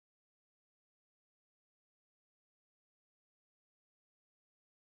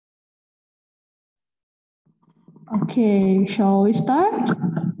Okay, shall we start?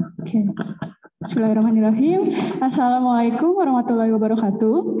 Okay. Bismillahirrahmanirrahim. Assalamualaikum warahmatullahi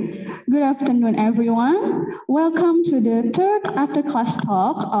wabarakatuh. Good afternoon, everyone. Welcome to the third after class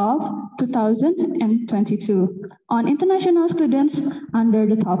talk of 2022 on international students under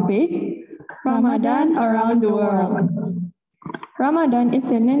the topic Ramadan Around the World. Ramadan is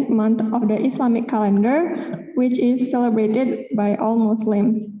the 9th month of the Islamic calendar, which is celebrated by all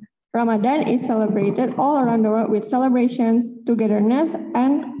Muslims. Ramadan is celebrated all around the world with celebrations, togetherness,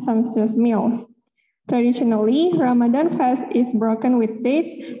 and sumptuous meals. Traditionally, Ramadan fast is broken with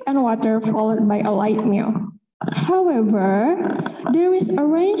dates and water followed by a light meal. However, there is a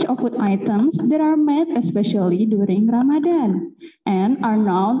range of food items that are made especially during Ramadan and are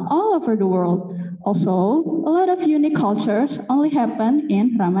known all over the world. Also, a lot of unique cultures only happen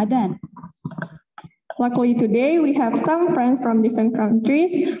in Ramadan. Luckily today, we have some friends from different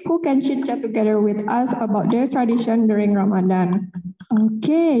countries who can chit-chat together with us about their tradition during Ramadan.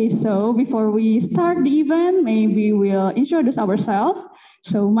 Okay, so before we start the event, maybe we'll introduce ourselves.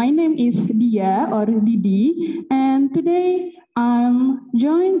 So my name is Dia or Didi, and today I'm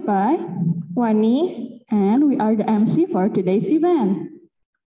joined by Wani, and we are the MC for today's event.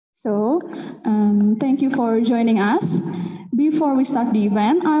 So thank you for joining us. Before we start the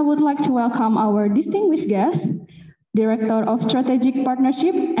event, I would like to welcome our distinguished guest, Director of Strategic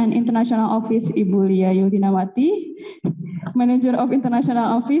Partnership and International Office, Ibu Lia Yuldinawati, Manager of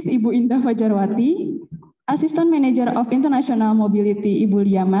International Office, Ibu Indah Fajarwati, Assistant Manager of International Mobility, Ibu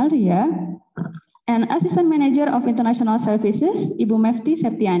Lia Maria, and Assistant Manager of International Services, Ibu Mefti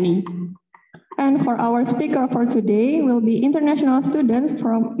Septiani. And for our speaker for today will be international students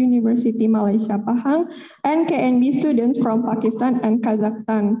from University Malaysia Pahang and KNB students from Pakistan and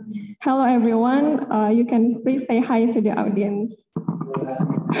Kazakhstan. Hello everyone, you can please say hi to the audience.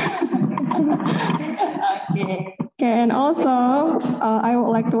 Okay, and also I would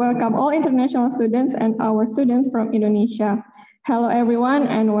like to welcome all international students and our students from Indonesia. Hello everyone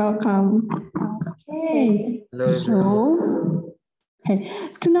and welcome. Okay,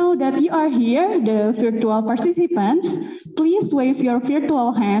 to know that you are here, the virtual participants, please wave your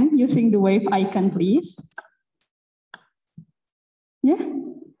virtual hand using the wave icon, please. Yeah?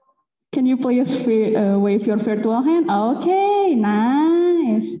 Can you please wave your virtual hand? Okay,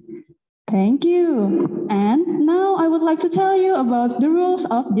 nice. Thank you. And now I would like to tell you about the rules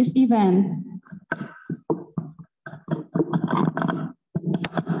of this event.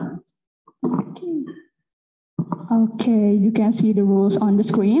 Okay, you can see the rules on the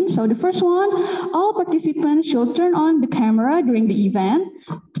screen. So the first one, all participants should turn on the camera during the event.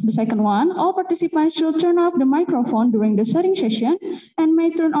 The second one, all participants should turn off the microphone during the sharing session and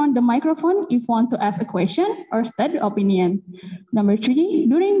may turn on the microphone if want to ask a question or state the opinion. Number 3,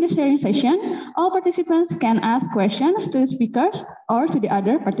 during the sharing session, all participants can ask questions to the speakers or to the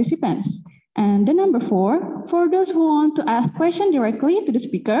other participants. And the number 4, for those who want to ask questions directly to the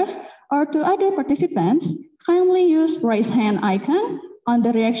speakers or to other participants, kindly use raise hand icon on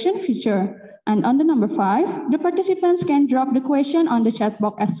the reaction feature. And on the number 5, the participants can drop the question on the chat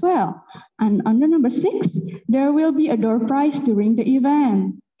box as well. And on the number 6, there will be a door prize during the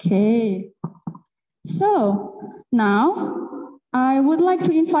event. Okay. So now I would like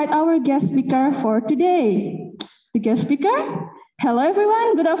to invite our guest speaker for today. The guest speaker, hello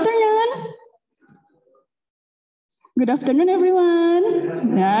everyone, good afternoon. Good afternoon,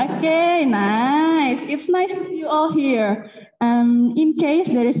 everyone. Okay, nice. It's nice to see you all here. In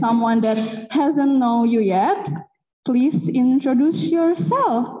case there is someone that hasn't known you yet, please introduce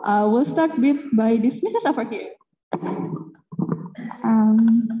yourself. We'll start by this Mrs. over here.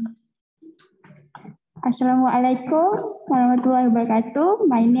 Assalamualaikum warahmatullahi wabarakatuh.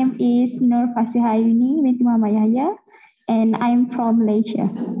 My name is Nur Fasihayuni binti Muhammad Yahya, and I'm from Malaysia.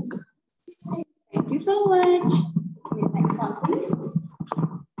 Thank you so much. Next one, please.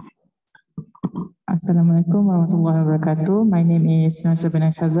 Assalamualaikum warahmatullahi wabarakatuh. My name is Nur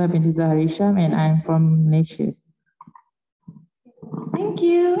Sabina Shazza binti Zahar Hisham and I'm from Malaysia. Thank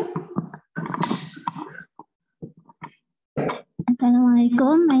you.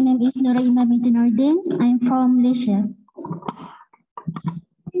 Assalamualaikum. My name is Nuraima binti Nordin. I'm from Malaysia.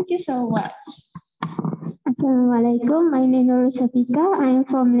 Thank you so much. Assalamualaikum. My name is Nur Shafika. I'm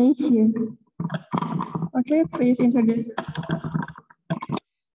from Malaysia. Okay, please introduce.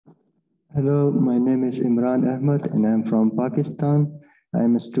 Hello, my name is Imran Ahmed and I'm from Pakistan.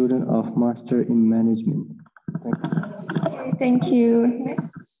 I'm a student of Master in Management. Okay, thank you.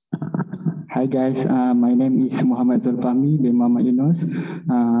 Hi guys, my name is Muhammad Zulfahmi bin Muhammad Yunus.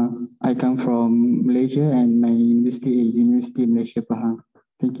 I come from Malaysia and my university is University Malaysia Pahang.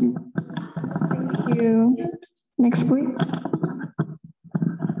 Thank you. Thank you. Next, please.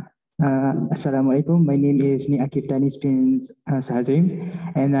 Assalamualaikum. My name is Ni Akiftanis bin Sahazim,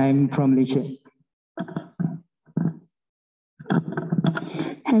 and I'm from Malaysia.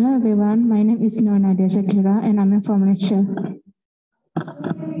 Hello everyone, my name is Nur Nadia Shakira and I'm from Malaysia.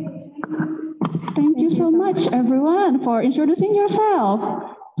 Thank you so much everyone for introducing yourself.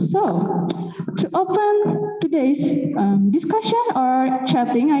 So, to open today's discussion or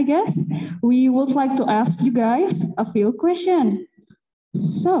chatting, I guess, we would like to ask you guys a few questions.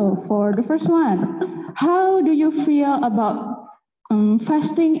 So, for the first one, how do you feel about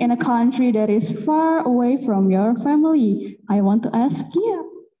fasting in a country that is far away from your family? I want to ask you.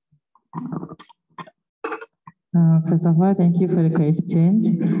 First of all, thank you for the questions.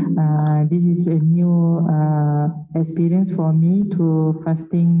 This is a new experience for me to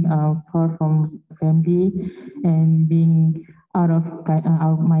fasting far from family and being out of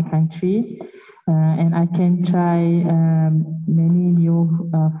my country. And I can try many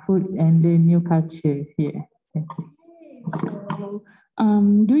new foods and the new culture here. Thank you. So,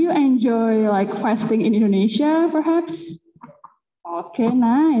 do you enjoy like fasting in Indonesia, perhaps? Okay,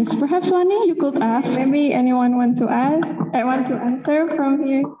 nice. Perhaps Wani, you could ask. Maybe anyone want to ask? I want to answer from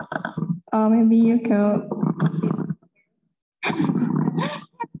here. Maybe you could.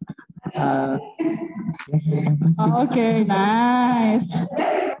 Yes. Okay, nice.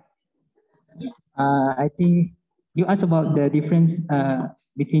 I think you asked about the difference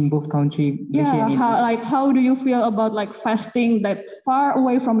between both countries. Yeah, how do you feel about like fasting that far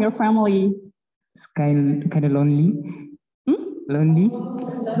away from your family? It's kind of lonely. Lonely.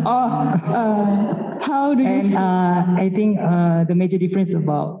 Oh, how do you? And I think the major difference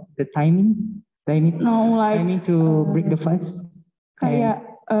about the timing No, like timing to break the fast. kayak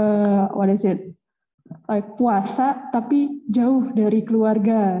what is it? Like puasa tapi jauh dari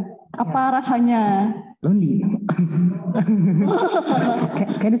keluarga. Apa rasanya? Lonely.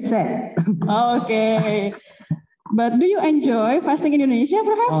 Kind of sad. Okay. But do you enjoy fasting in Indonesia,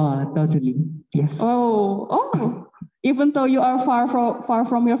 perhaps? Oh, totally. Yes. Oh. Even though you are far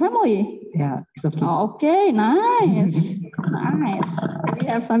from your family. Yeah, it's okay. Okay, nice. Nice. We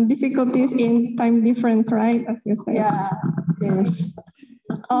have some difficulties in time difference, right? As you said. Yeah. Yes.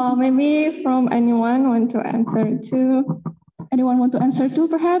 Maybe from anyone want to answer too? Anyone want to answer too,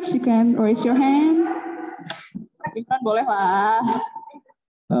 perhaps? You can raise your hand. Imran boleh lah.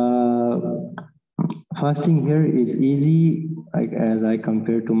 Fasting here is easy, like as I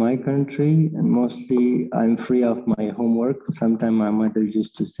compare to my country, and mostly I'm free of my homework. Sometimes my mother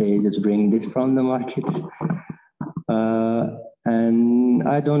used to say, just bring this from the market. And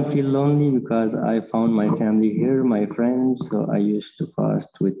I don't feel lonely because I found my family here, my friends, so I used to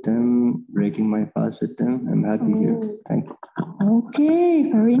fast with them, breaking my fast with them. I'm happy here. Thank you. Okay,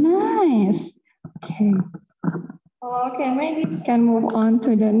 very nice. Okay. Okay, maybe we can move on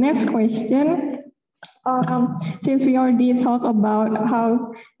to the next question. Since we already talked about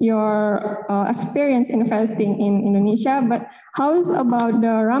how your experience in fasting in Indonesia, but how's about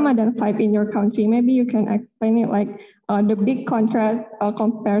the Ramadan vibe in your country? Maybe you can explain it like the big contrast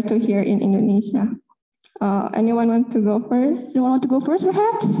compared to here in Indonesia. Anyone want to go first? You want to go first,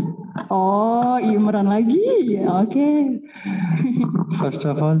 perhaps? Oh, Imran lagi. Okay. First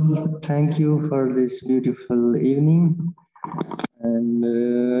of all, thank you for this beautiful evening. And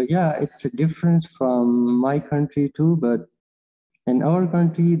yeah, it's a difference from my country too, but in our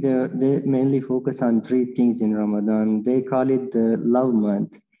country, they mainly focus on three things in Ramadan. They call it the love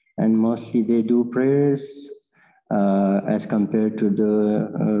month, and mostly they do prayers as compared to the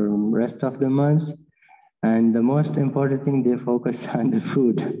rest of the months. And the most important thing, they focus on the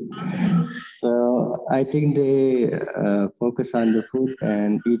food. So I think they focus on the food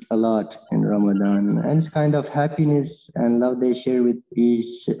and eat a lot in Ramadan. And it's kind of happiness and love they share with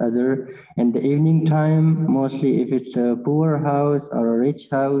each other. In the evening time, mostly if it's a poor house or a rich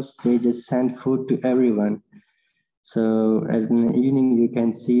house, they just send food to everyone. So in the evening, you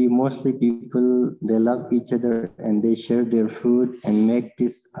can see mostly people, they love each other and they share their food and make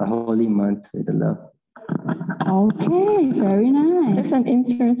this a holy month with the love. Okay, very nice. That's an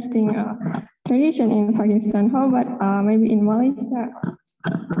interesting tradition in Pakistan. How about maybe in Malaysia?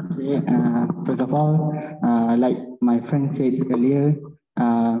 Okay, first of all, like my friend said earlier,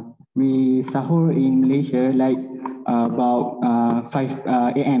 we sahur in Malaysia like about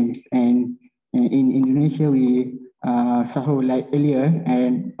 5 a.m. and in Indonesia we sahur like earlier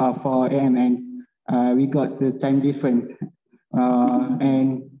and 4 a.m. and we got the time difference.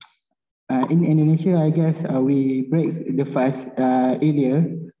 And in Indonesia, I guess we break the fast earlier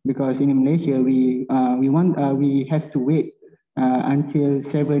because in Malaysia we have to wait until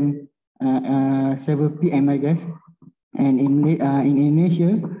 7 7 p.m. I guess, and in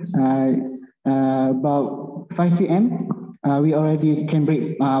Indonesia, about 5 p.m. We already can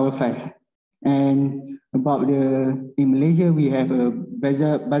break our fast. And about in Malaysia, we have a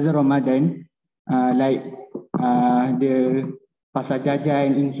Bazaar Ramadan, like the Pasar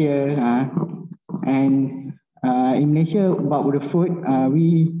Jajan in here, and in Malaysia about the food,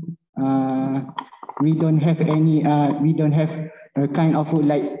 we don't have any, we don't have a kind of food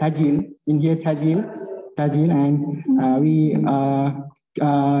like tajil in here, tajil, and we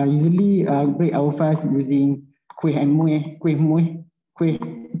usually break our fast using kuih and muih, kuih in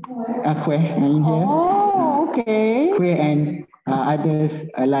here. Oh, okay. Kuih and others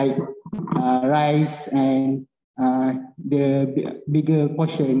like rice and the bigger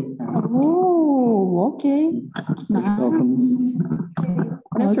portion. Oh, okay.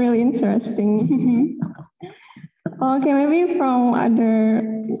 That's really interesting. Okay, maybe from other,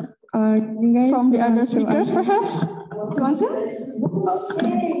 you guys from the other speakers, perhaps, to answer.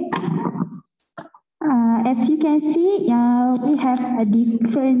 As you can see, we have a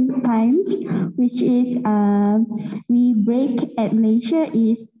different time, which is we break at Malaysia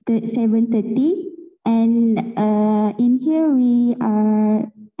is 7:30, and in here we are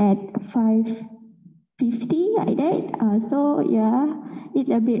at 5:50 like that. So yeah, it's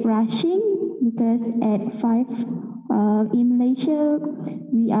a bit rushing because at 5 in Malaysia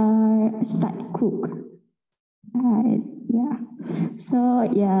we are start cook. Yeah. So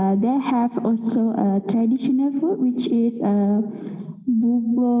yeah, they have also a traditional food which is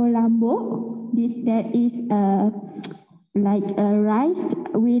bubur lambo. That is like a rice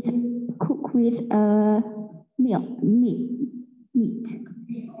with cooked with meat.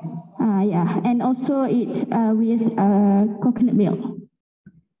 Yeah, and also it's with coconut milk.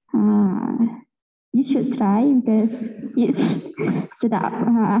 You should try because it's sedap.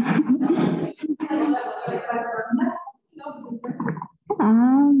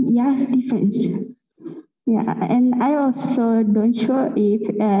 Yeah, difference. Yeah, and I also don't sure if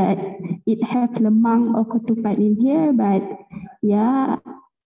it have lemang or ketupat in here, but yeah,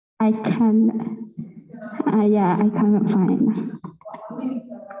 I cannot find.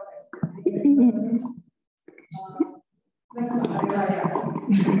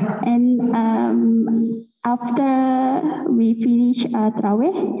 And after we finish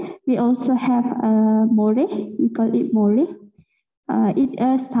Traweh, we also have mole. We call it mole. It's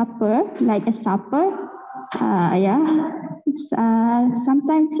a supper, like a supper. Yeah.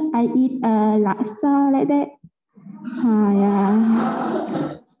 Sometimes I eat laksa like that. Yeah.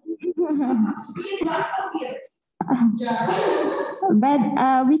 But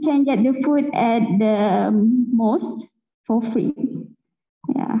we can get the food at the mosque for free.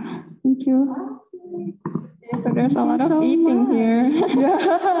 Yeah. Thank you. Yeah, so there's a lot of eating here.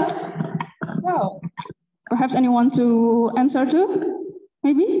 So, perhaps anyone to answer to?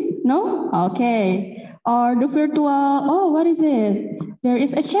 Maybe? No? Okay. Or the virtual, oh, what is it? There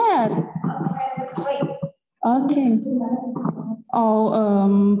is a chat. Okay.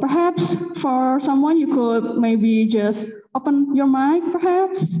 Oh, perhaps for someone you could maybe just open your mic,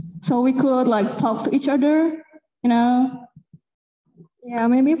 perhaps, so we could like talk to each other, you know? Yeah,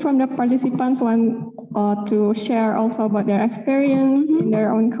 maybe from the participants want to share also about their experience in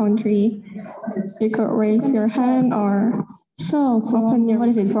their own country. You could raise your hand or so from what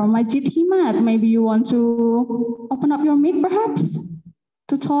is it? From Majid Himat, maybe you want to open up your mic perhaps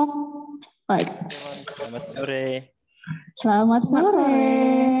to talk like. Selamat sore. Selamat sore.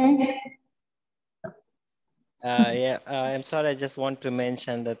 I'm sorry. I just want to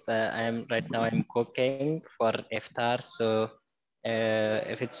mention that I'm cooking for iftar. So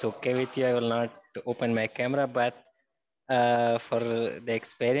if it's okay with you, I will not open my camera. But for the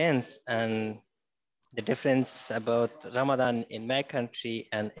experience and the difference about Ramadan in my country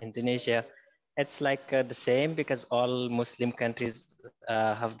and Indonesia, it's like the same because all Muslim countries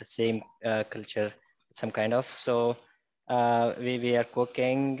have the same culture, some kind of. So we are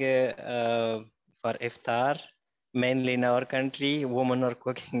cooking for iftar, mainly in our country. Women are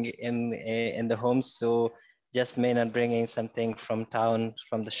cooking in the homes, so just men are bringing something from town,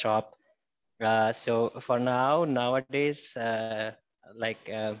 from the shop. So for nowadays,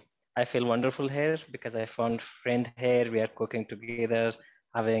 I feel wonderful here because I found friend here. We are cooking together,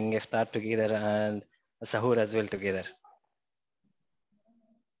 having iftar together, and sahur as well together.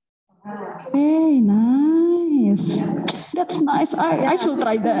 Hey, nice. That's nice. I should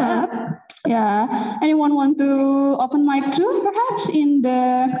try that. Yeah. Anyone want to open mic too, perhaps, in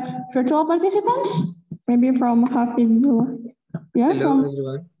the virtual participants? maybe from Hafizul. Yeah. Hello,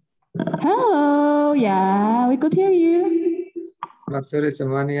 everyone. Hello. Yeah, we could hear you. Selamat sore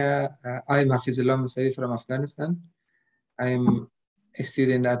semuanya. I'm Hafizullah Musawi from Afghanistan. I'm a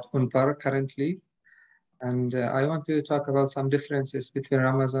student at UNPAR currently, and I want to talk about some differences between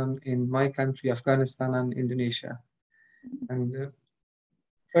Ramadan in my country, Afghanistan, and Indonesia. And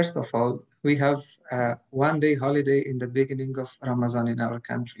first of all, we have a one-day holiday in the beginning of Ramadan in our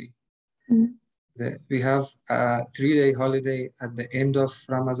country. We have a 3-day holiday at the end of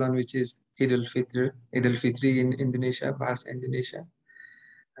Ramadan, which is Eid al-Fitri in Indonesia, Bahasa Indonesia.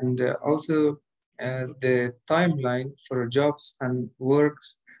 And also the timeline for jobs and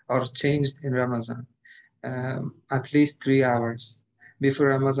works are changed in Ramadan, at least 3 hours.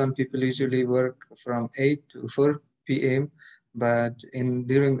 Before Ramadan, people usually work from 8 to 4 p.m., but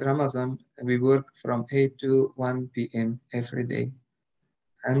during Ramadan, we work from 8 to 1 p.m. every day.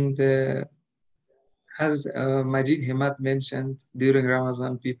 And as Majid Himad mentioned, during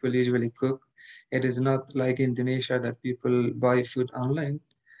Ramadan, people usually cook. It is not like Indonesia that people buy food online.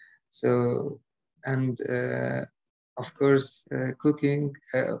 So, and of course, cooking,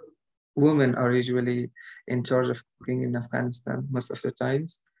 women are usually in charge of cooking in Afghanistan most of the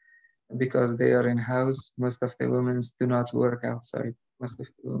times because they are in house. Most of the women do not work outside, most of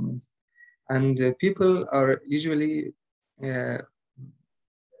the women. And people are usually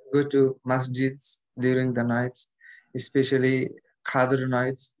go to masjids during the nights, especially Qadr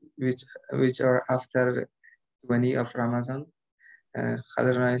nights, which are after 20 of Ramadan.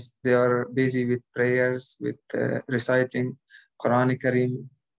 Qadr nights, they are busy with prayers, with reciting Quran Kareem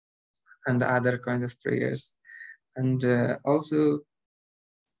and other kind of prayers. And also,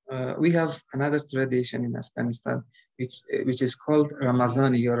 we have another tradition in Afghanistan, which is called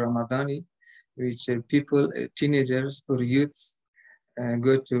Ramazani or Ramadani, which people, teenagers or youths,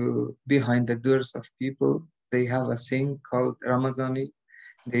 go to behind the doors of people. They have a thing called Ramazani.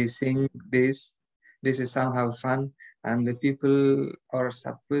 They sing this. This is somehow fun, and the people are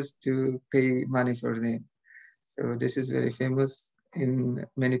supposed to pay money for them. So this is very famous in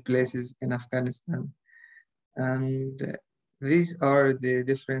many places in Afghanistan. And these are the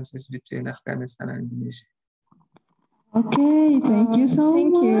differences between Afghanistan and Indonesia. Okay, thank you so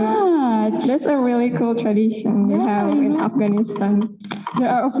much. That's a really cool tradition we have in Afghanistan. There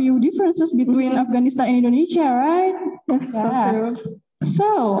are a few differences between Afghanistan and Indonesia, right? That's so true.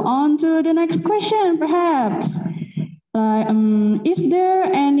 So, on to the next question, perhaps. Is there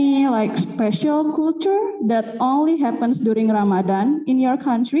any special culture that only happens during Ramadan in your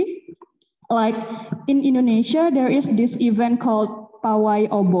country? Like in Indonesia, there is this event called Pawai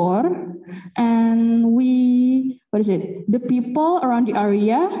Obor, and the people around the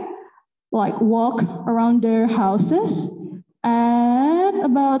area walk around their houses at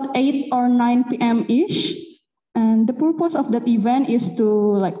about 8 or 9 p.m. ish. And the purpose of that event is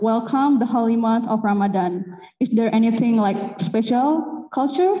to welcome the holy month of Ramadan. Is there anything special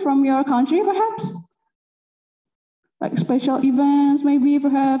culture from your country, perhaps? Like special events, maybe,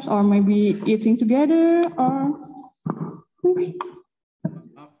 perhaps, or maybe eating together, or maybe.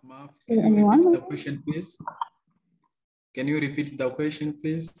 Can you repeat the question, please? Can you repeat the question,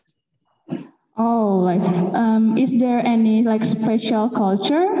 please? Oh, is there any special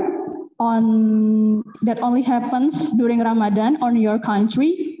culture that only happens during Ramadan on your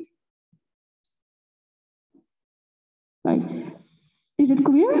country? Is it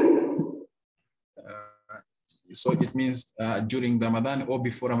clear? So it means during Ramadan or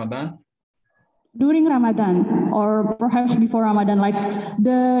before Ramadan? During Ramadan, or perhaps before Ramadan, like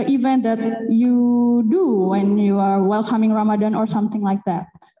the event that you do when you are welcoming Ramadan or something like that.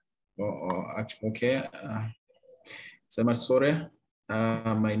 Okay. Selamat sore.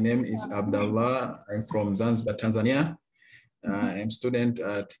 My name is Abdullah. I'm from Zanzibar, Tanzania. I'm student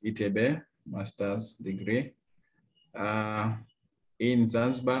at ITB, master's degree. In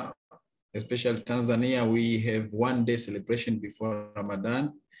Zanzibar, especially Tanzania, we have one-day celebration before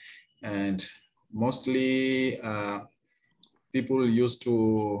Ramadan, and mostly people used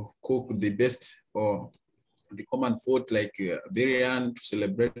to cook the best or the common food like biryani to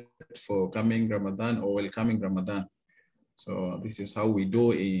celebrate for coming Ramadan or welcoming Ramadan. So this is how we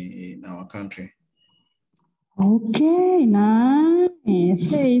do in our country. Okay,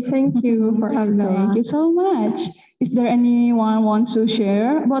 nice. Hey, thank you for Abdullah. Thank you so much. Is there anyone want to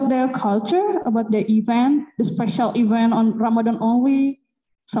share about their culture, about the event, the special event on Ramadan only,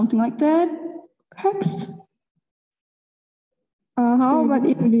 something like that, perhaps? How about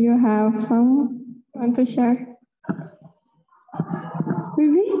if you have some want to share?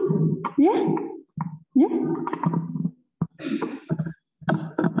 Maybe? Yeah? Yeah?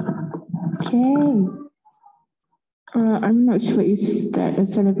 Okay. I'm not sure it's that a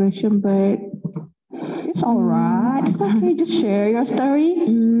celebration, but it's all right. It's okay. Just share your story.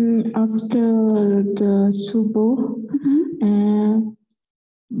 After the subuh,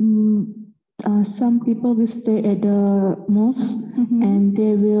 some people will stay at the mosque and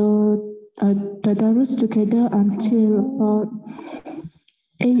they will tadarus together until about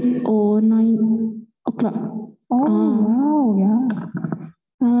 8 or 9 o'clock. Wow, yeah.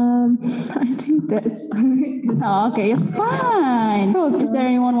 I think that's Okay, it's fine. Is there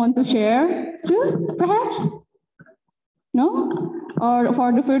anyone want to share too, perhaps? No? Or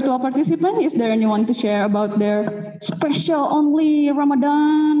for the virtual participant, is there anyone to share about their special only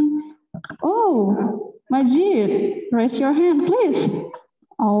Ramadan? Oh, Majid, raise your hand, please.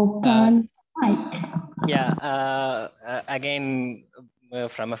 Open mic. Yeah, again,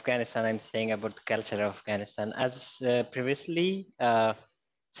 from Afghanistan, I'm saying about the culture of Afghanistan. As previously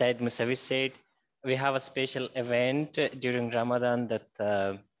Said Musavi said, we have a special event during Ramadan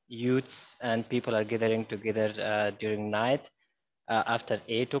that youths and people are gathering together during night after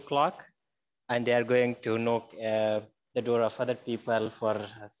 8 o'clock, and they are going to knock the door of other people for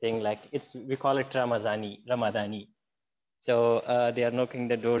saying like, we call it Ramadani. So they are knocking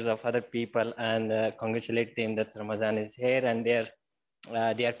the doors of other people and congratulate them that Ramadan is here, and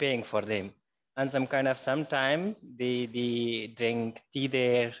they are paying for them. And sometime they drink tea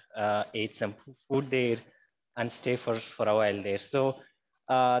there, eat some food there, and stay for a while there. So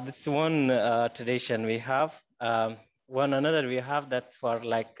that's one tradition we have. One another we have that for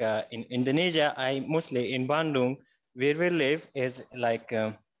like in Indonesia, mostly in Bandung, where we live is like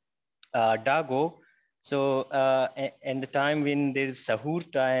Dago. So and the time when there is sahur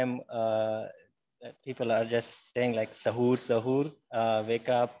time, people are just saying like sahur, wake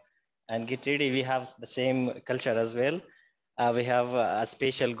up and get ready. We have the same culture as well. We have a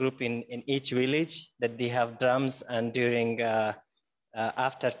special group in each village that they have drums, and during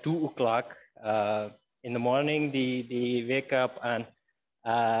after 2 o'clock in the morning, they wake up and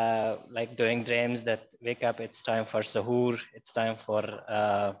like doing drums that wake up. It's time for sahur. It's time for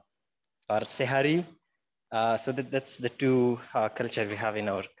sehari. So that's the two culture we have in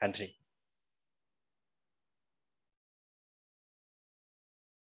our country.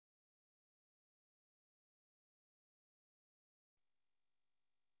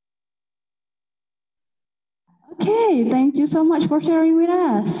 Okay, thank you so much for sharing with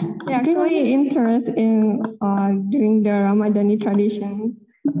us. Yeah, actually interest in doing the Ramadani traditions.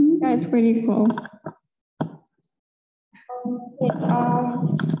 Yeah, it's pretty cool.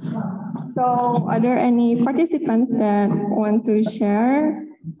 So are there any participants that want to share?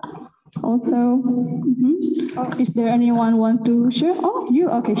 Also, is there anyone want to share? Oh, you,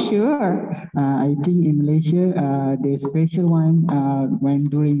 okay, sure. I think in Malaysia, the special one when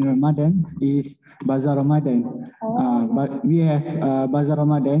during Ramadan is Bazaar Ramadan. But we have Bazaar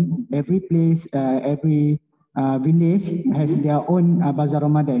Ramadan. Every place, every village has their own Bazaar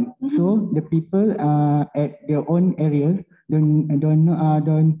Ramadan. So the people at their own areas don't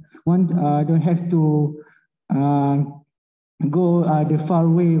have to go the far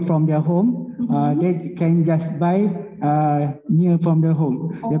away from their home. They can just buy near from their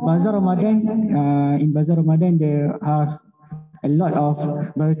home. The Bazaar Ramadan, in Bazaar Ramadan, there are a lot of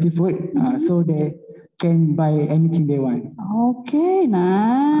variety food, so they can buy anything they want. Okay,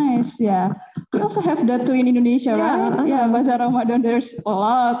 nice. Yeah, we also have that too in Indonesia, right? Yeah, Bazaar Ramadan. There's a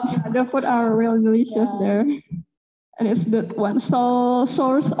lot. The food are real delicious there. And it's the one sole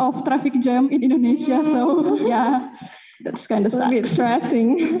source of traffic jam in Indonesia. So yeah, that's kind of a bit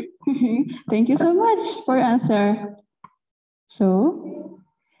stressing. Thank you so much for your answer. So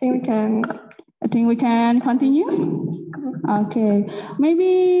I think we can continue. Okay,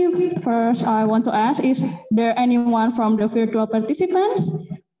 maybe first I want to ask, is there anyone from the virtual participants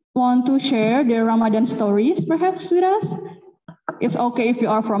want to share their Ramadan stories perhaps with us? It's okay if you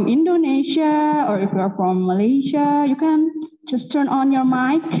are from Indonesia or if you are from Malaysia, you can just turn on your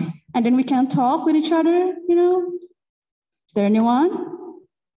mic and then we can talk with each other, you know. Is there anyone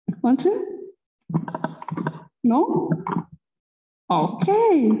want to? No?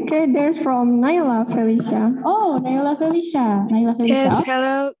 Okay. Okay, there's from Naila Felicia. Oh, Naila Felicia. Yes,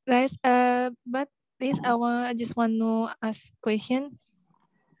 hello guys. But please, I just want to ask question.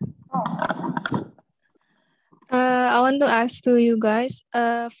 I want to ask to you guys,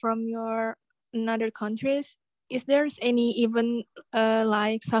 from your another countries, is there any event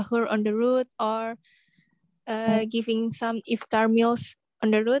like sahur on the road or giving some iftar meals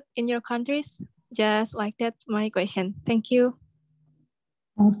on the road in your countries? Just like that, my question. Thank you.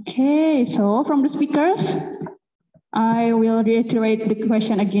 Okay, so from the speakers, I will reiterate the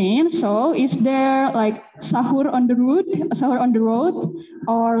question again. So is there like sahur on the road,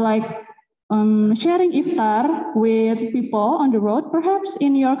 or like sharing iftar with people on the road, perhaps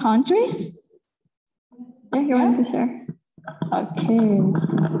in your countries? Yeah, you want to share? Okay.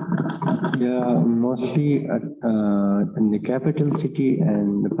 Yeah, mostly in the capital city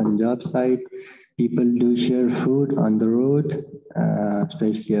and the Punjab side, people do share food on the road,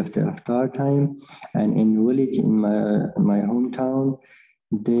 especially after iftar time. And in village, in my hometown,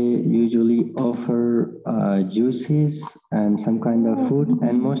 they usually offer juices and some kind of food,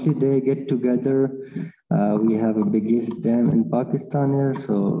 and mostly they get together. We have a biggest dam in Pakistan here,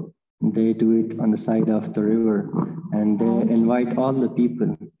 so they do it on the side of the river, and they invite all the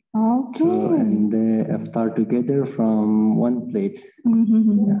people. Okay. So, and they iftar together from one plate.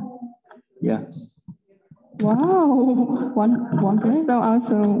 Yeah. Wow, one plate. So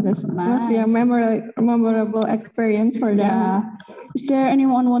awesome. That's Must be a nice. memorable experience for them. Yeah. Is there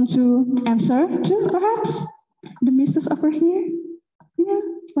anyone want to answer too, perhaps? The missus over here? Yeah,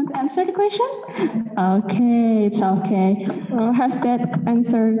 want to answer the question? Okay, it's okay. Has that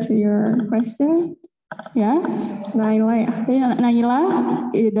answered to your question? Yeah? Naila. Yeah,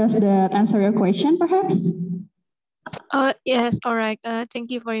 Naila, does that answer your question, perhaps? Yes, all right.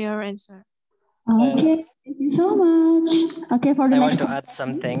 Thank you for your answer. Okay, thank you so much. Okay, for the I next want to add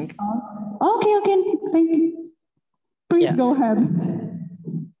something. Okay, thank you. Please go ahead.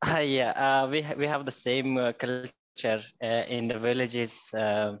 We have the same culture in the villages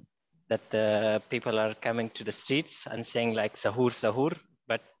that the people are coming to the streets and saying like sahur sahur,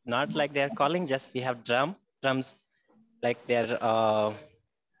 but not like they're calling. Just we have drums, like they're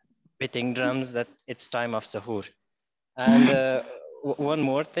beating drums that it's time of sahur. And one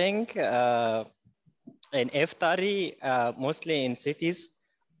more thing, in iftari, mostly in cities,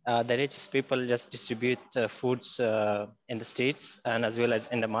 the richest people just distribute foods in the streets and as well as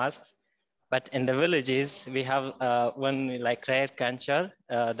in the mosques. But in the villages, we have one like rare culture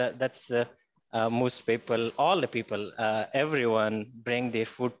that's most people, all the people, everyone bring their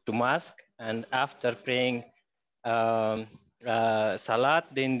food to mosque, and after praying salat,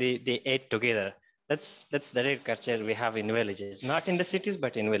 then they ate together. That's the rare culture we have in villages, not in the cities,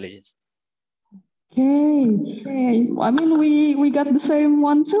 but in villages. Okay. I mean, we got the same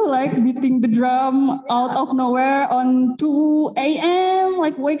one too, like beating the drum out of nowhere on 2 a.m.,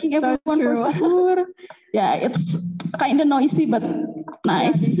 like waking everyone for sahur. Yeah, it's kind of noisy, but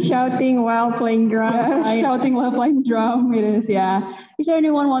nice. Shouting while playing drum. Yeah, shouting while playing drum. It is, yeah. Is there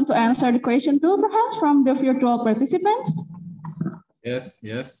anyone want to answer the question too, perhaps, from the virtual participants?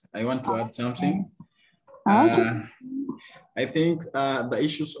 Yes. I want to add something. Okay. I think the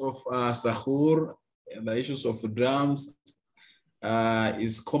issues of sahur, the issues of drums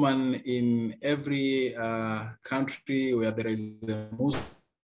is common in every country where there is a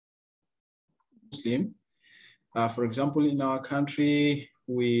Muslim. For example, in our country,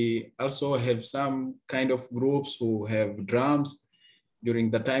 we also have some kind of groups who have drums.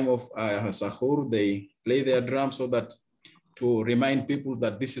 During the time of sahur, they play their drums so that to remind people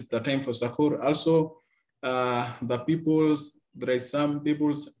that this is the time for sahur. Also, there is some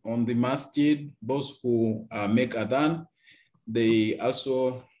peoples on the masjid, those who make adhan, they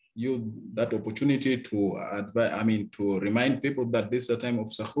also use that opportunity to remind people that this is the time of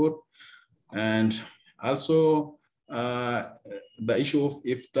sahur. And also the issue of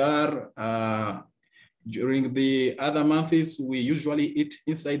iftar, during the other months, we usually eat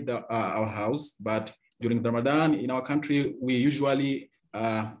inside our house, but during Ramadan in our country, we usually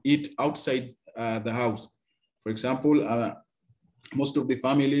eat outside the house. For example, most of the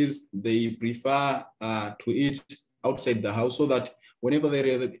families, they prefer to eat outside the house so that whenever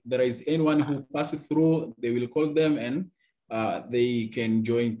there is anyone who passes through, they will call them and they can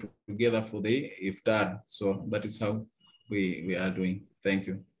join together for the iftar. So that is how we are doing. Thank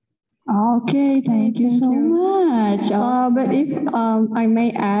you. Okay, thank you so much. But if I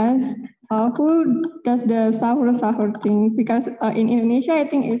may ask, who does the sahur thing? Because in Indonesia, I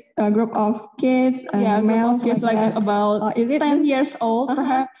think it's a group of kids and males. Group of kids like about is it 10 years old,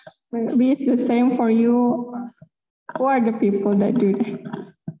 perhaps? Maybe it's the same for you. Who are the people that do that?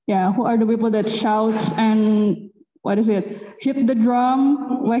 Yeah, who are the people that shouts and hit the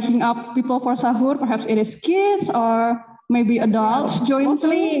drum, waking up people for sahur? Perhaps it is kids or maybe adults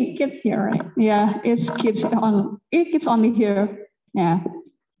jointly. Kids here, right? Yeah, it's kids only here. Yeah.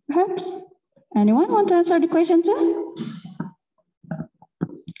 Perhaps anyone want to answer the question too?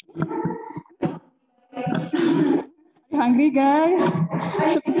 Hungry guys?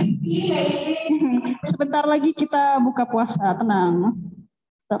 Sebentar lagi kita buka puasa, tenang.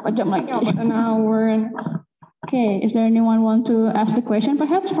 Berapa jam lagi? About an hour. Okay, is there anyone want to ask the question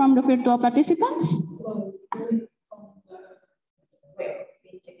perhaps from the virtual participants?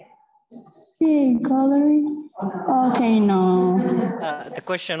 See, gallery. Okay, no. The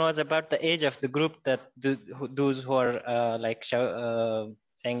question was about the age of the group that those who are like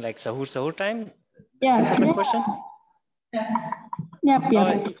saying like sahur time. Yeah. This was the question. Yes. Yep.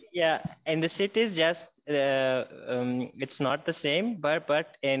 Oh, yeah. In the cities, just it's not the same,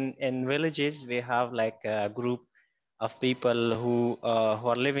 but in villages we have like a group of people who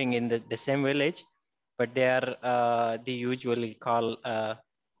are living in the same village, but they usually call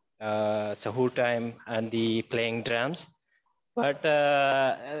sahur time and the playing drums. But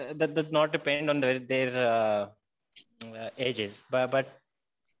that does not depend on their ages. But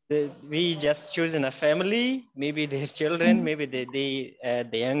we just choose in a family, maybe their children, maybe the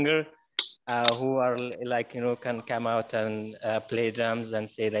younger who are like, can come out and play drums and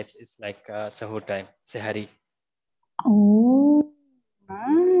say that it's like sahur time, sehari. Oh,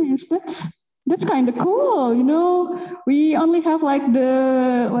 nice. That's kind of cool. We only have like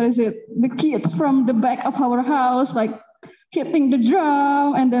the kids from the back of our house, like hitting the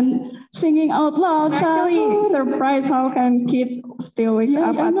drum and then singing out loud. Actually, surprised how can kids still wake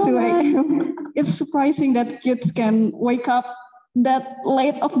up at 2 a.m. It's surprising that kids can wake up that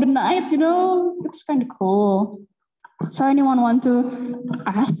late of the night. It's kind of cool. So anyone want to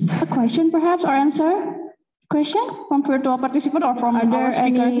ask a question perhaps or answer? Question from virtual participant or from our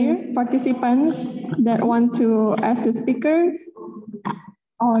speaker here? Participants that want to ask the speakers?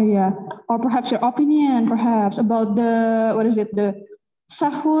 Oh yeah, or perhaps your opinion, perhaps about the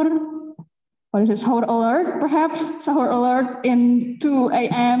sahur, sahur alert, perhaps sahur alert in 2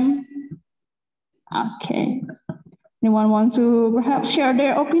 a.m. Okay, anyone want to perhaps share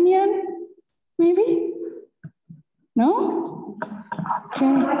their opinion? Maybe? No?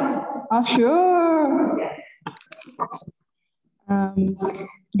 Okay. Oh, sure.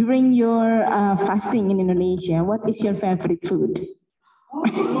 During your fasting in Indonesia, what is your favorite food?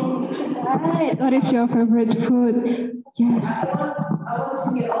 Right. What is your favorite food? Yes.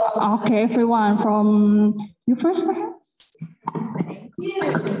 Okay, everyone, from you first, perhaps.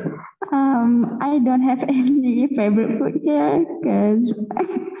 I don't have any favorite food here because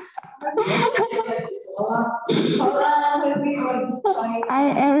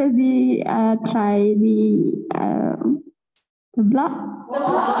I already tried the block.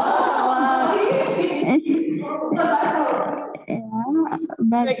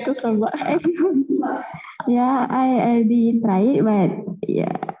 Yeah, I already tried, but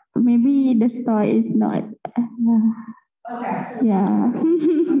yeah, maybe the store is not. Yeah.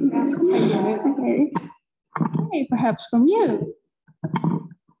 Okay. Okay, perhaps from you.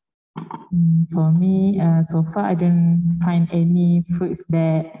 For me, so far I don't find any foods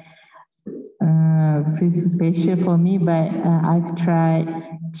that feels special for me, but I've tried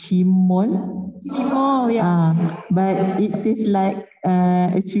chimol. Chimol, yeah. But it tastes like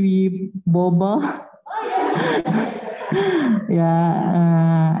actually boba.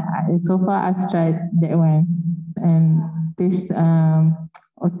 Yeah, so far I've tried that one, and tastes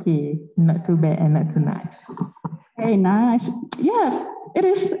okay, not too bad and not too nice. Very nice. Yeah, it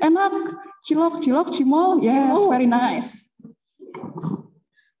is enak. Cilok, cimol. Yes, very nice.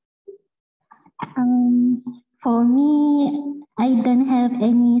 For me, I don't have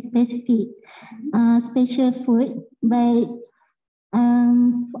any specific special food, but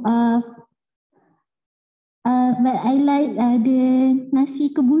I like the nasi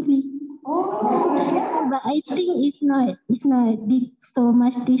kebuli. But I think it's not so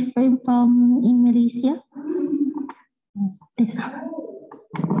much different from in Malaysia.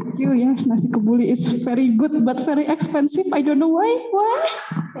 Yes, nasi kebuli is very good but very expensive. I don't know why.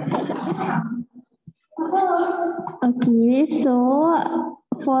 Okay, so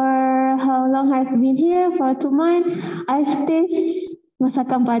for how long I've been here? For 2 months, I've tasted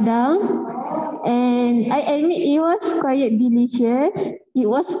masakan Padang, and I admit it was quite delicious. It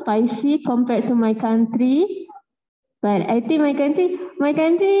was spicy compared to my country, but I think my country,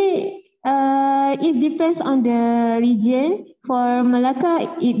 it depends on the region. For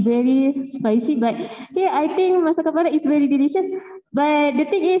Malacca, it very spicy, but here I think masakan Padang is very delicious. But the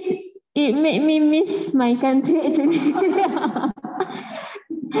thing is, it made me miss my country actually.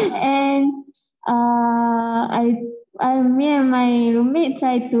 And me and my roommate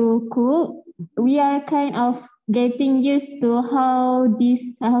try to cook. We are kind of getting used to how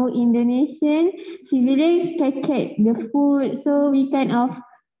Indonesian civilian packet the food, so we kind of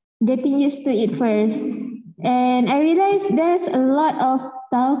getting used to it first. And I realized there's a lot of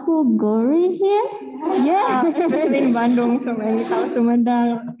tahu goreng here. Yeah, especially in Bandung, so many tahu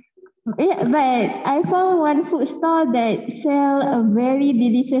Sumedang. Yeah, but I found one food stall that sell a very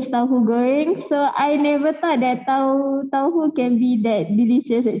delicious tahu goreng. So I never thought that tahu can be that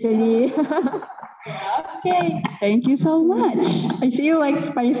delicious actually. Okay, thank you so much. I see you like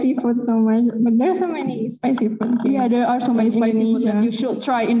spicy food so much, but there's so many spicy food here. Yeah, there are so many in spicy food that Indonesia. you should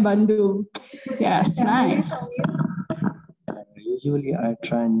try in Bandung. Yes, nice. Usually I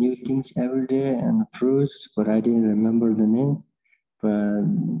try new things every day and fruits, but I didn't remember the name. But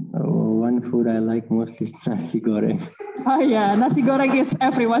one food I like most is nasi goreng. Oh yeah, nasi goreng is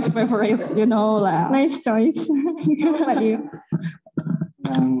everyone's favorite, you know lah. Nice choice. How about you?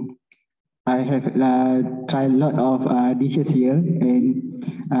 I have tried a lot of dishes here, and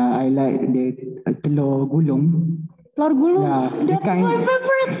I like the telur gulung. Telur gulung, Yeah, the that's kind, my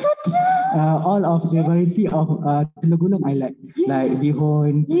favorite food. all of the variety of telur gulung I like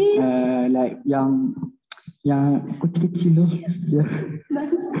bihun, like yang kecil-kecil tu. Yeah.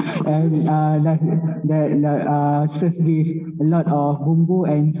 And like served with a lot of bumbu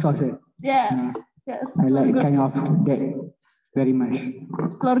and sauce. Yes, yes. I like kind of that very much.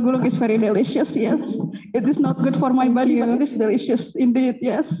 Telur gulung is very delicious. Yes, it is not good for my body, but it is delicious indeed.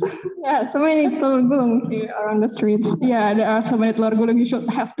 Yes. Yeah, so many telur gulung here around the streets. Yeah, there are so many telur gulung you should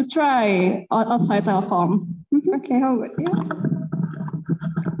have to try outside Telkom. Okay, how about you?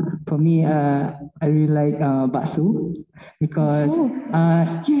 For me, I really like bakso because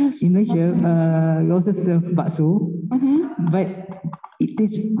Yes. in Malaysia we also serve bakso, but it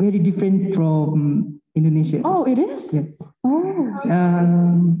is very different from Indonesia. Oh, it is? Yes. Oh.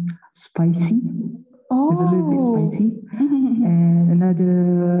 Spicy. Oh. It's a little bit spicy. And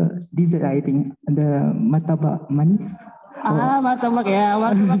another dessert, I think, the martabak manis. Martabak ya.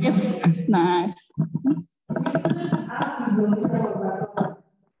 Martabak is nice.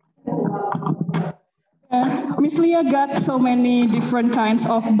 Miss Leah got so many different kinds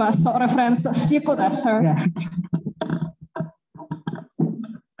of bakso references. You could ask her. Yeah.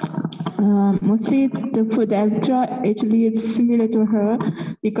 Mostly the food that I've tried actually is similar to her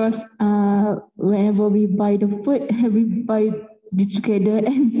because whenever we buy the food, we buy this together.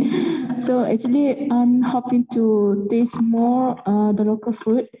 And so actually I'm hoping to taste more the local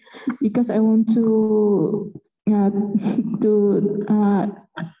food because I want to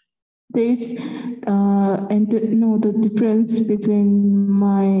taste and to know the difference between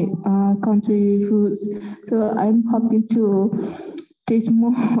my country foods. So I'm hoping to taste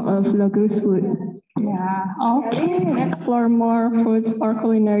more of local food. Yeah. Okay. Explore more foods or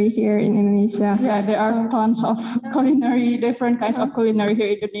culinary here in Indonesia. Yeah, there are tons of culinary, different kinds of culinary here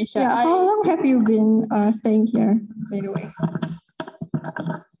in Indonesia. Yeah, how long have you been staying here, by the way?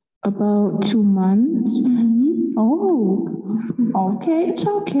 About 2 months. Oh, okay, it's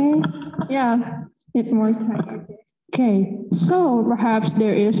okay. Yeah, need more time. Okay, so perhaps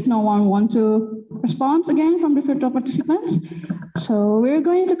there is no one want to respond again from the virtual participants. So we're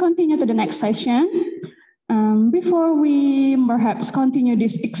going to continue to the next session. Before we perhaps continue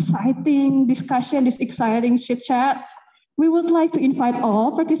this exciting discussion, this exciting chit chat, we would like to invite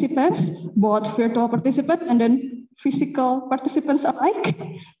all participants, both virtual participants and then physical participants alike,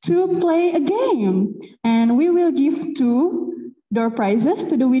 to play a game. And we will give 2 door prizes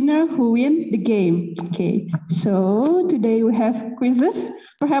to the winner who win the game. Okay, so today we have quizzes.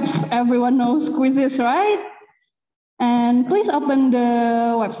 Perhaps everyone knows quizzes, right? And please open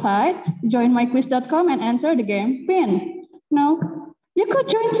the website, joinmyquiz.com, and enter the game PIN. No, you could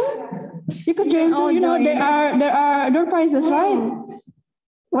join too. You could join too. You know, there are door prizes, right?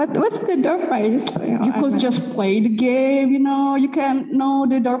 What's the door prize? You could just play the game, you know. You can know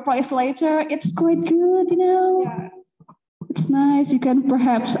the door prize later. It's quite good, you know. Yeah. It's nice. You can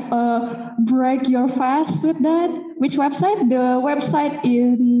perhaps break your fast with that. Which website? The website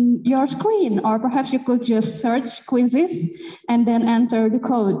in your screen, or perhaps you could just search quizzes and then enter the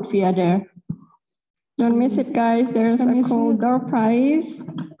code via there. Don't miss it, guys. There's a cool door prize.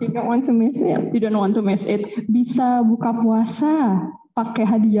 You don't want to miss it. You don't want to miss it. Bisa buka puasa. Pakai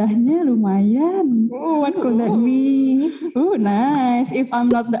hadiahnya lumayan. Oh, what could that be? Oh, nice. If I'm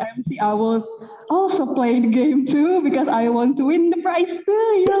not the MC, I will also play the game too because I want to win the prize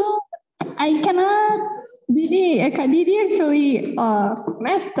too, you know. I cannot. Kak Didi actually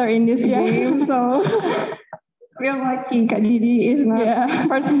master in this game, so we're lucky Kak Didi is not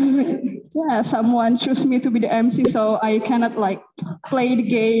participating. Yeah, someone choose me to be the MC, so I cannot like play the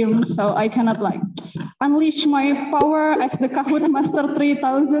game, so I cannot like unleash my power as the Kahoot Master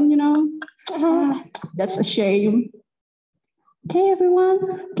 3000, you know. That's a shame. Okay,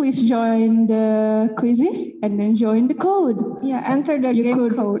 everyone, please join the quizzes and then join the code. Yeah, enter the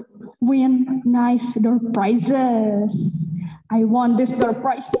game code. Win nice door prizes. I want this door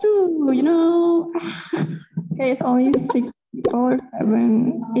prize too, you know. Okay, it's only 6 people,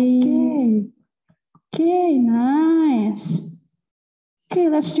 7, 8. Okay, nice. Okay,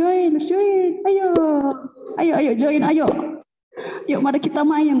 let's join. Ayo join, ayo. Yuk, mari kita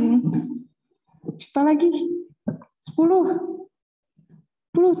main. Siapa lagi? 10,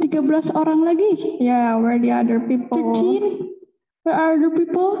 13 orang lagi. Yeah, where the other people? 13. Where are the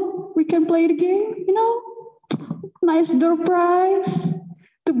people? We can play the game, you know. Nice door prize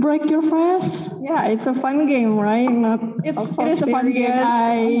to break your fast. Yeah, it's a fun game, right? It is a fun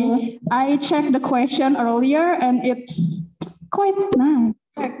game. I checked the question earlier, and it's quite nice.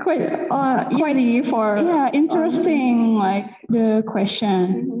 Quite easy for. Yeah, interesting. Like the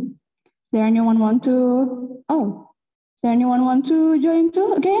question. There anyone want to? Oh, there anyone want to join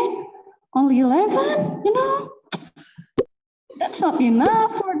too again? Only 11, you know. That's not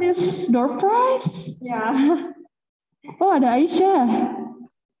enough for this door prize. Yeah. Oh, ada Aisyah.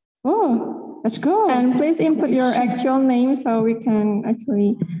 Oh, let's go. And please input your actual name so we can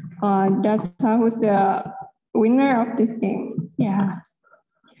actually data who's the winner of this game. Yeah.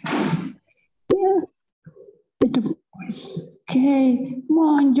 Okay, come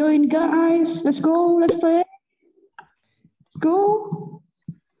on, join guys. Let's go, let's play. Let's go.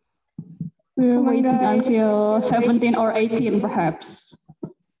 We're waiting until 17 or 18 perhaps.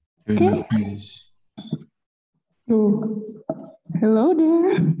 Okay. Hello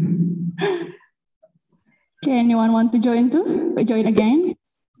there. Okay, anyone want to join too? Join again?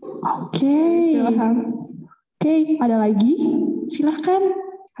 Okay. Okay, ada lagi? Silahkan.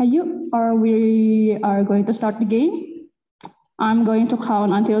 Ayo, or we are going to start the game. I'm going to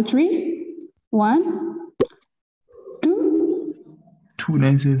count until 3. 1, 2.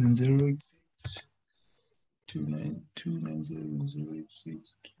 2970.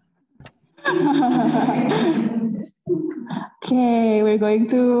 297006. Okay, we're going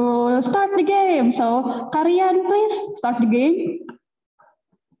to start the game. So, Karian, please start the game.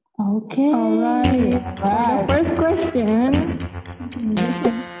 Okay. All right. The first question.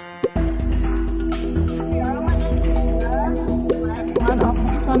 One of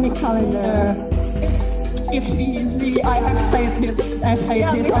Islamic calendar. It's easy. I have said this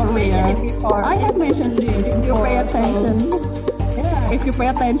earlier. I have mentioned this. If you pay attention. Yeah, if you pay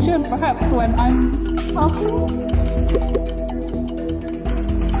attention, perhaps when I'm talking.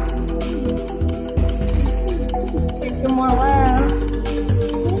 Timor Leste.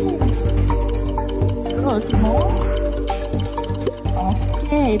 Oh, Timor.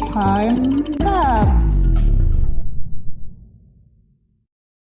 Okay, time's up.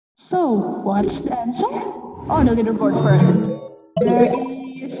 So, what's the answer? Oh, the leaderboard first. There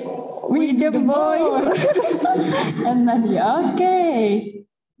is With the boys. And then, okay.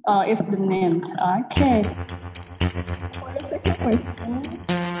 Oh, it's the name. Okay. For the second question.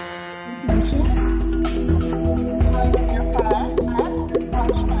 Your fast at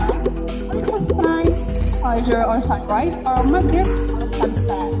lunchtime. What is the sign? Fajr or sunrise or Maghrib or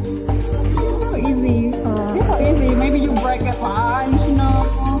sunset? This is so easy. It's so easy. Maybe you break at lunch, you know.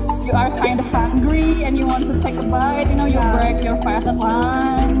 You are kind of hungry and you want to take a bite, you know, you break your fast at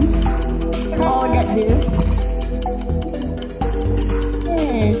lunch. We all get this.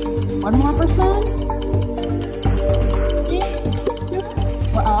 Okay, one more person.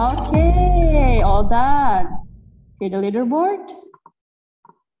 Okay, all done. Okay, the leaderboard.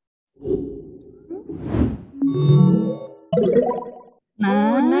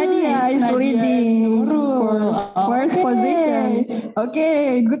 Nice. Nadia is leading for first position.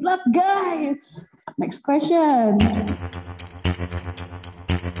 Okay, good luck, guys. Next question.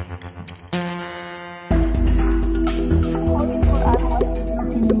 Holy Quran was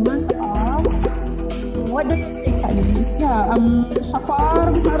revealed in the month of. What do you think, Adi? Yeah,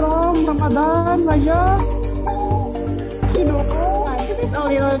 Safar, Haram, Ramadan, Rajab. You know, this is a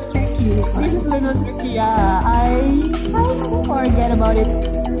little tricky. This is a little tricky. Yeah, I forget about it.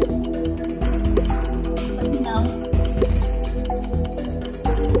 But now.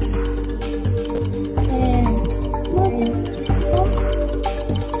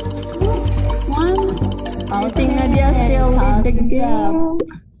 I think Nadia still lead the game.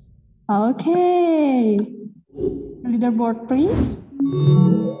 Okay. Leaderboard, please.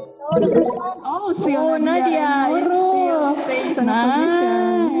 Oh, the first one. Oh, still Nadia is still stays in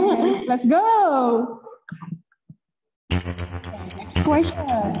position. Let's go. Okay, next question.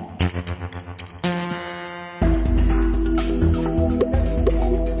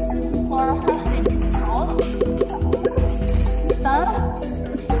 For fasting is called the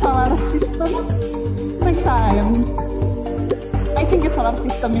solar system. Next time. I think it's solar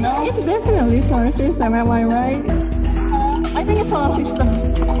system, you know? It's definitely solar system, am I right? I think it's solar system.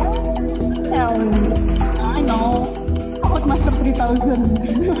 Tell me. I know. Master 3000. 6,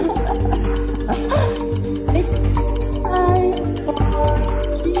 5, 4,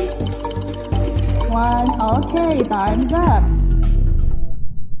 3, 1. Okay, time's up.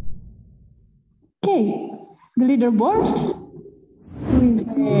 Okay, the leaderboard. Who is it?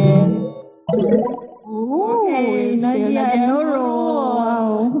 Oh, Okay, it's still Nadia and Nurul.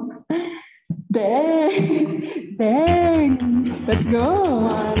 Wow. Dang. Dang. Let's go.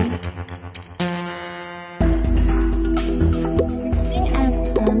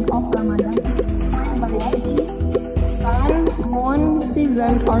 And of Ramadan is defined by sun, moon,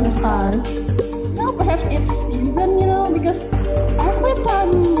 season, or stars. No, perhaps it's season, because every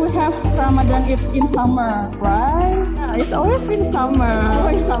time we have Ramadan, it's in summer, right? Yeah, it's always been summer. It's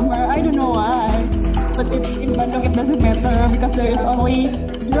always summer. I don't know why. But in Bandung, it doesn't matter because there is only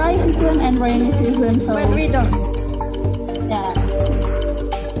dry season and rainy season. So But we don't. Yeah.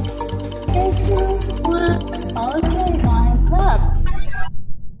 3, 2, 1. Okay, time's up.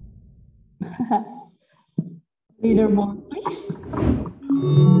 Leaderboard, please.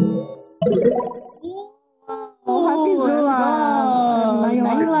 Oh, Hafizullah.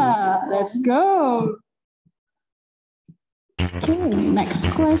 Naila, let's go. Okay,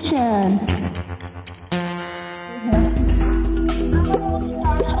 next question. Ramadan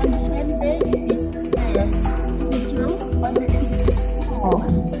starts on the same day each year. Is it true or is it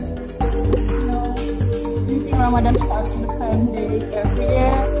false? Do you think Ramadan starts on the same day every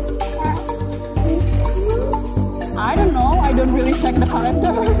year? I don't know. I don't really check the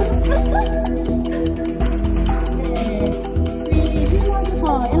calendar.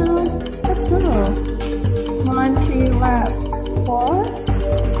 Let's go. 1, 2, left. 4,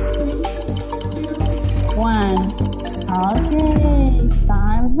 3, 2, 1. Okay,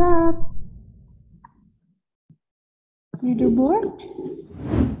 time's up. Leaderboard.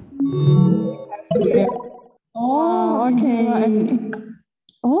 Oh, okay.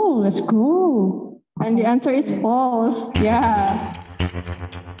 Oh, let's go. And the answer is false. Yeah.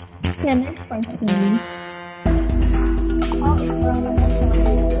 Okay, next question. How is Ramadan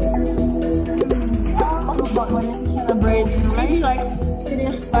celebrated? When it's celebrated, maybe like it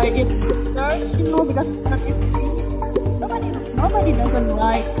is like it desserts, because dessert is free. Nobody doesn't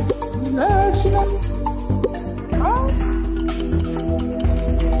like desserts, Oh.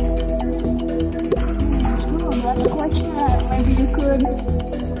 Last question. Maybe you could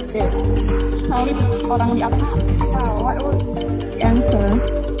salib orang di atas. Wow, what was the answer?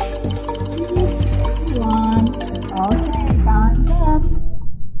 3, 2, 1. Okay, time's up.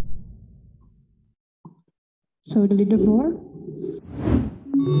 So the leaderboard.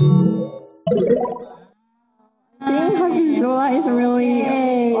 I think Hafizullah is really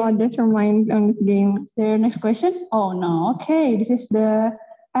determined on this game. Is there next question? Oh no. Okay, this is the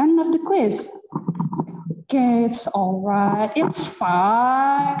end of the quiz. Okay, it's all right. It's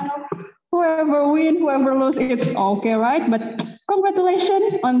fine. Whoever win, whoever lose, it's okay, right? But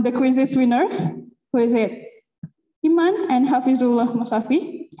congratulations on the quizzes winners. Who is it? Iman and Hafizullah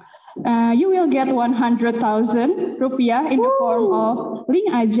Musafi. You will get 100,000 rupiah in the form of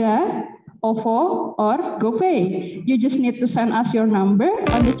link aja, OVO, or GoPay. You just need to send us your number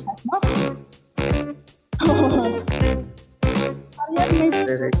on the chat box.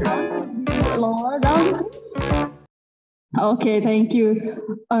 Lower down. Okay, thank you.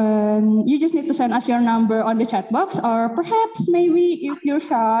 You just need to send us your number on the chat box, or perhaps maybe if you're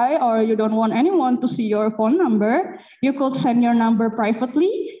shy or you don't want anyone to see your phone number, you could send your number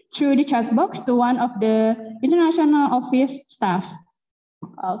privately through the chat box to one of the international office staffs.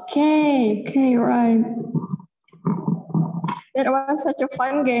 Okay, right. That was such a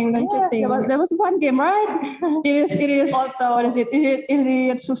fun game, don't you think? That was a fun game, right? It is. Also, what is it? Is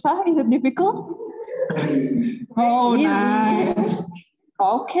it susah? Is it difficult? Oh, easy. Nice.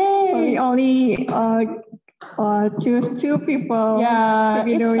 Okay. So we only choose 2 people. Yeah, to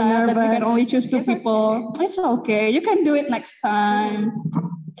be the it's winner, sad that we but can only choose 2 people. It's okay. You can do it next time.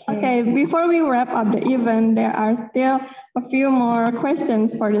 Okay, before we wrap up the event, there are still a few more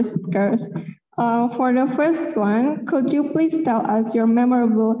questions for the speakers. For the first one, could you please tell us your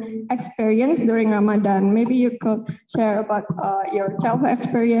memorable experience during Ramadan? Maybe you could share about your childhood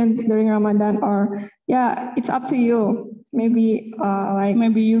experience during Ramadan, or it's up to you. Maybe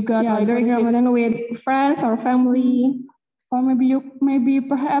maybe you got during Ramadan with friends or family, or maybe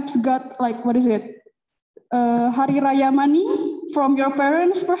perhaps got Hari Raya money from your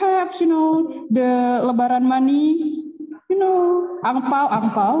parents, perhaps, the Lebaran money,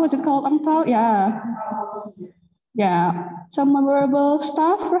 angpao, what's it called, angpao? Yeah, some memorable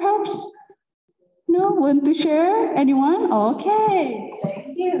stuff, perhaps. No, want to share? Anyone? Okay.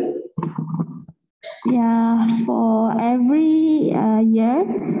 Thank you. Yeah, for every year,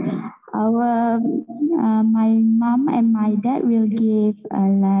 our my mom and my dad will give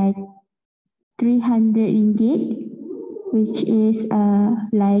like 300 ringgit, which is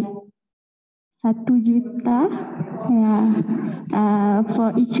like 1 juta, yeah,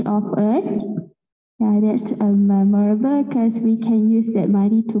 for each of us. Yeah, that's memorable because we can use that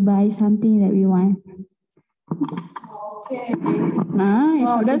money to buy something that we want. Nice.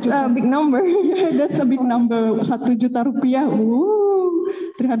 Wow, that's a big number. That's a big number. 1 juta rupiah. Woo.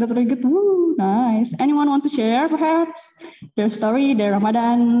 300 ringgit. Woo. Nice. Anyone want to share perhaps their story, their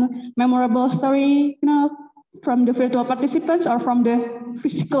Ramadan memorable story, from the virtual participants or from the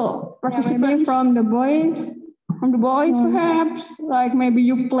physical participants? Maybe from the boys. From the boys perhaps. Like maybe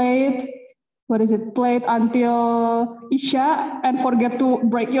you played until Isha and forget to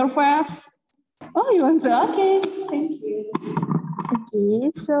break your fast. Oh, you want to? Okay. Thank you. Okay,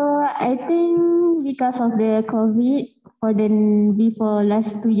 so I think because of the COVID before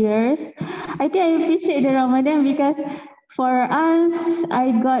last 2 years, I think I appreciate the Ramadan because for us,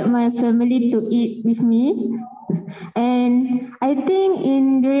 I got my family to eat with me. And I think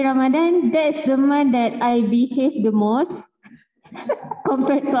during Ramadan, that's the month that I behave the most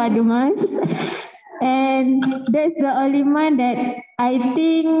compared to other months. And that's the only month that I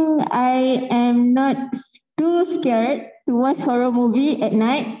think I am not too scared to watch horror movie at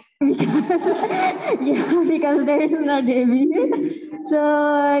night because there is no Devi.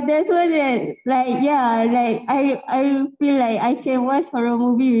 So that's one that I feel like I can watch horror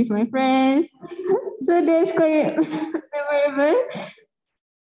movie with my friends. So that's quite memorable.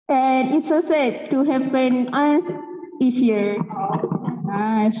 And it's so sad to happen us each year.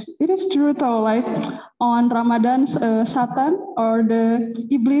 Nice. It is true though, like on Ramadan's Satan or the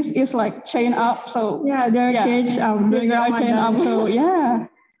Iblis is like chained up. So they're caged up. They are chained up. So yeah.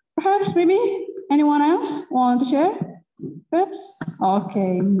 Perhaps maybe anyone else want to share? Perhaps?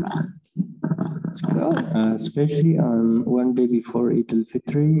 Okay. Let's go. Especially on one day before Eid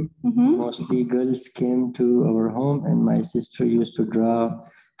al-Fitr, mostly girls came to our home and my sister used to draw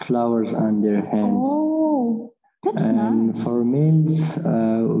flowers on their hands. Oh, that's and nice. for males,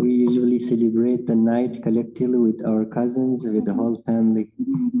 we usually celebrate the night collectively with our cousins, with the whole family.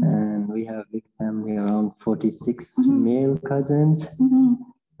 And we have a big family, around 46 male cousins,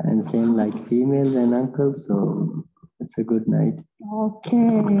 and same like females and uncles. So it's a good night.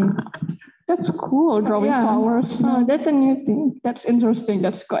 Okay. That's cool, drawing flowers. Oh, that's a new thing. That's interesting.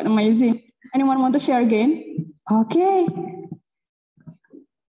 That's quite amazing. Anyone want to share again? Okay.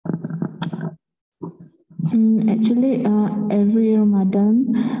 Actually, every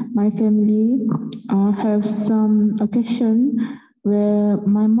Ramadan, my family have some occasion where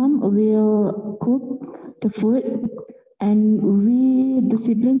my mom will cook the food and we, the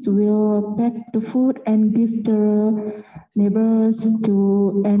siblings, will pack the food and give the neighbors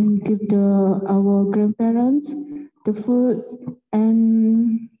and give our grandparents the food.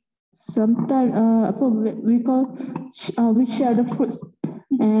 And sometimes we share the foods.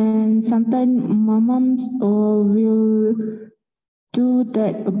 And sometimes my mom will do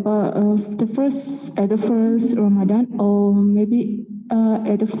that about the first Ramadan, or maybe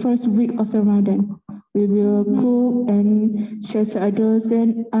at the first week of Ramadan. We will cook and share to others,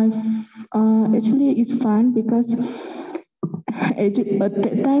 and actually it's fun because at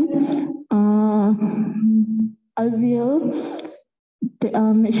that time I will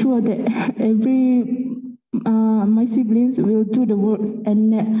make sure that my siblings will do the works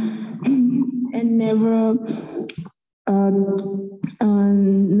and never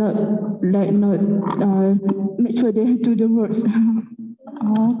make sure they do the works.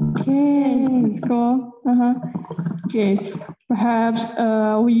 Okay, that's cool. Okay, perhaps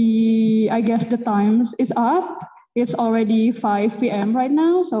I guess the time is up. It's already 5 p.m. right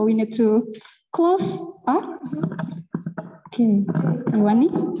now, so we need to close up. Okay,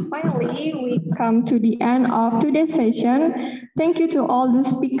 Iwani? Finally, we come to the end of today's session. Thank you to all the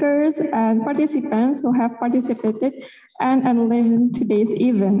speakers and participants who have participated and listened to today's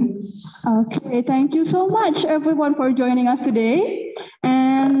event. Okay, thank you so much everyone for joining us today.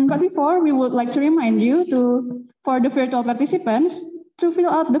 But before, we would like to remind you for the virtual participants to fill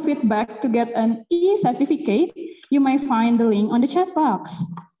out the feedback to get an e-certificate. You may find the link on the chat box.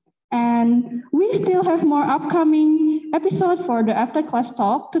 And we still have more upcoming episodes for the After Class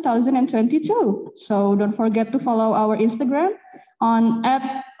Talk 2022. So don't forget to follow our Instagram on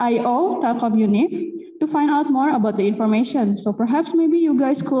 @IO Telkom Unif to find out more about the information. So perhaps maybe you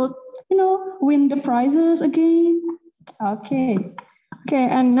guys could, win the prizes again. Okay. Okay,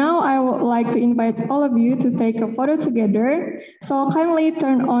 and now I would like to invite all of you to take a photo together. So kindly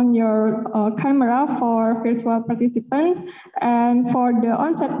turn on your camera for virtual participants, and for the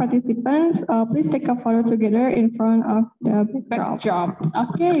on-site participants, please take a photo together in front of the backdrop.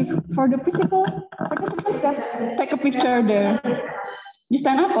 Okay, for the physical participants, just take a picture there. Just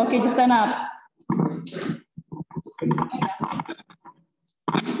stand up, okay, just stand up.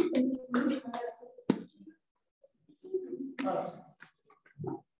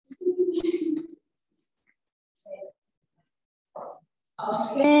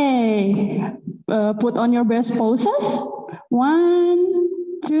 Okay, put on your best poses.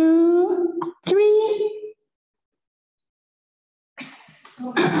 1, 2, 3.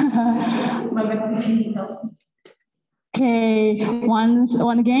 Okay, one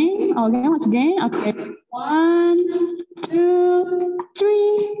again. Okay, once again. Okay, 1, 2,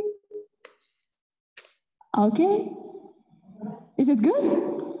 3. Okay, is it good?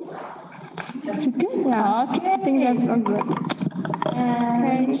 Is it good? Yeah, okay. I think that's all good.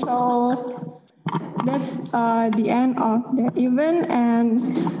 Okay, so that's the end of the event, and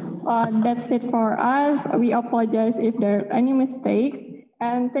that's it for us. We apologize if there are any mistakes,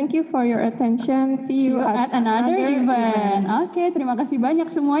 and thank you for your attention. See you at another event. Oke, terima kasih banyak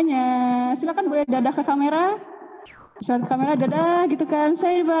semuanya. Silakan boleh dadah ke kamera. Saat kamera dadah gitu kan,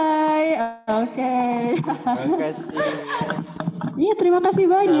 say bye. Oke. Terima kasih. Iya, terima kasih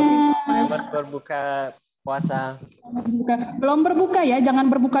banyak. Selamat berbuka puasa. Belum berbuka ya, jangan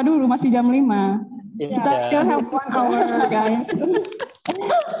berbuka dulu, masih jam 5. Kita still have 1 hour, guys.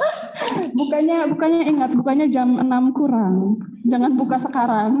 Bukanya ingat, bukanya jam 6 kurang. Jangan buka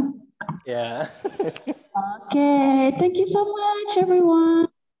sekarang. Yeah. Okay, thank you so much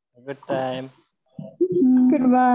everyone. Good time. Goodbye.